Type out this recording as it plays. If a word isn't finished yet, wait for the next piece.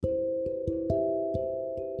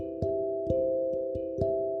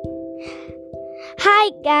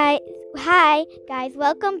Hi guys,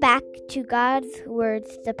 welcome back to God's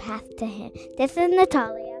Words, the Path to Him. This is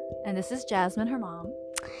Natalia. And this is Jasmine, her mom.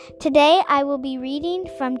 Today I will be reading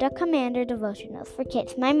from the Commander Devotionals for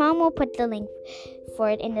Kids. My mom will put the link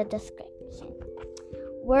for it in the description.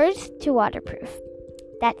 Words to Waterproof.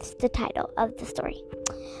 That's the title of the story.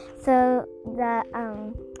 So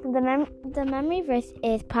the memory verse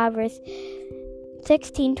is Proverbs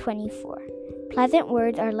 16:24. Pleasant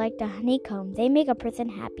words are like the honeycomb. They make a person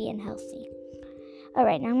happy and healthy.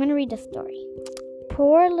 Alright, now I'm going to read the story.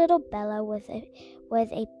 Poor little Bella was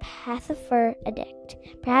a pacifier addict.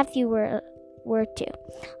 Perhaps you were too.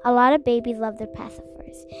 A lot of babies love their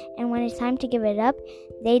pacifiers, and when it's time to give it up,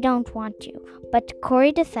 they don't want to. But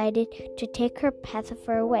Corey decided to take her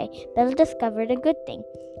pacifier away. Bella discovered a good thing.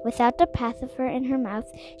 Without the pacifier in her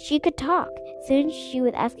mouth, she could talk. Soon she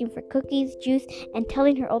was asking for cookies, juice, and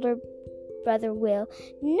telling her older brother Will,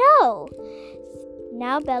 no!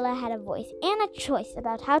 Now Bella had a voice and a choice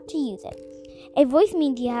about how to use it. A voice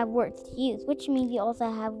means you have words to use, which means you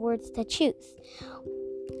also have words to choose.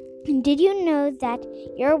 Did you know that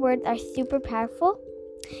your words are super powerful?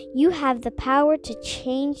 You have the power to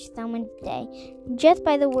change someone's day just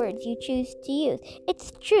by the words you choose to use.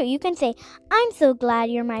 It's true. You can say, I'm so glad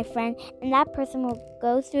you're my friend, and that person will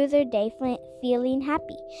go through their day feeling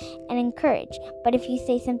happy and encouraged. But if you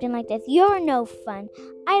say something like this, you're no fun,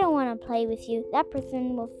 I don't want to play with you, that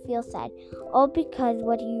person will feel sad, all because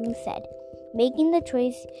what you said. Making the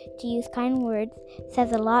choice to use kind words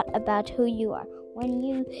says a lot about who you are.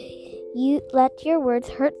 When you let your words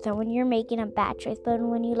hurt someone, you're making a bad choice. But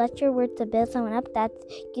when you let your words to build someone up, that's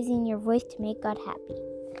using your voice to make God happy.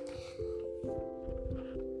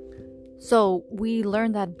 So we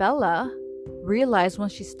learned that Bella realized when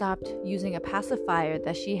she stopped using a pacifier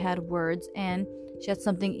that she had words, and she had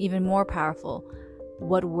something even more powerful.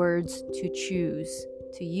 What words to choose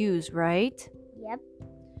to use, right? Yep.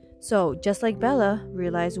 So just like Bella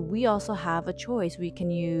realized, we also have a choice. We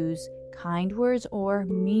can use kind words or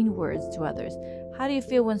mean words to others. How do you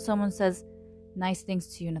feel when someone says nice things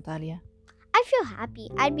to you, Natalia? I feel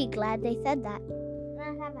happy. I'd be glad they said that. And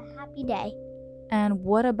I'd have a happy day. And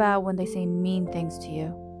what about when they say mean things to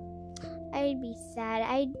you? I'd be sad.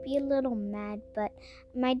 I'd be a little mad, but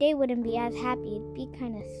my day wouldn't be as happy. It'd be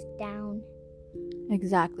kind of down.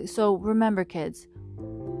 Exactly. So remember, kids,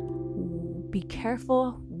 be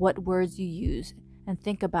careful what words you use. And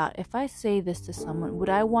think about, if I say this to someone, would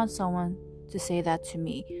I want someone to say that to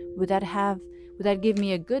me? Would that give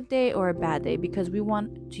me a good day or a bad day? Because we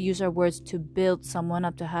want to use our words to build someone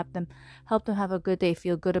up, to help them have a good day,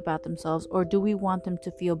 feel good about themselves, or do we want them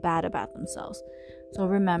to feel bad about themselves? So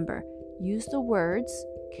remember, use the words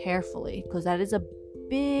carefully, because that is a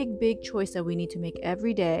big choice that we need to make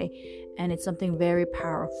every day, and it's something very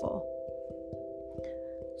powerful.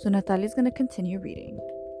 So Natalia's going to continue reading.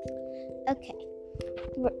 Okay.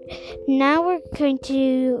 Now we're going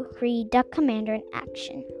to read the Commander in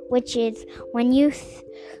Action, which is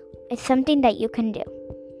it's something that you can do.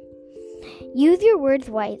 Use your words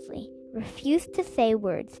wisely. Refuse to say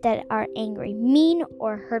words that are angry, mean,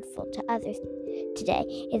 or hurtful to others. Today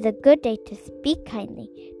is a good day to speak kindly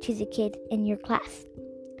to the kids in your class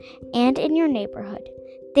and in your neighborhood.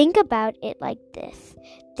 Think about it like this.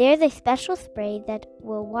 There's a special spray that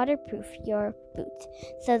will waterproof your boots,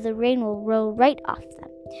 so the rain will roll right off them.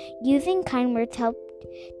 Using kind words helps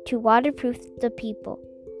to waterproof the people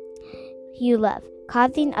you love,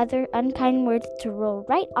 causing other unkind words to roll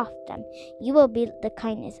right off them. You will be the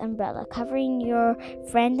kindness umbrella, covering your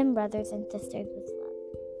friends and brothers and sisters with love.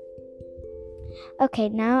 Okay,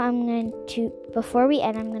 now before we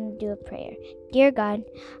end, I'm going to do a prayer. Dear God,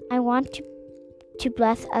 I want to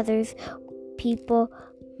bless others, people,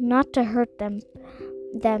 not to hurt them.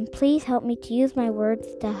 Please help me to use my words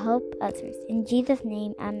to help others. In Jesus'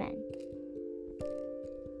 name, amen.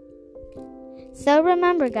 So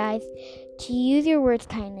remember, guys, to use your words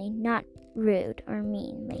kindly, not rude or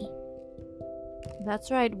meanly.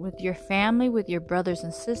 That's right. With your family, with your brothers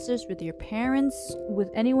and sisters, with your parents,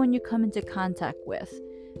 with anyone you come into contact with.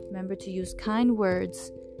 Remember to use kind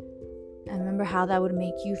words, and remember how that would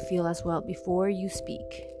make you feel as well before you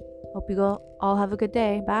speak. Hope you all have a good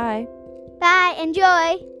day. Bye. Bye.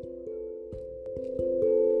 Enjoy.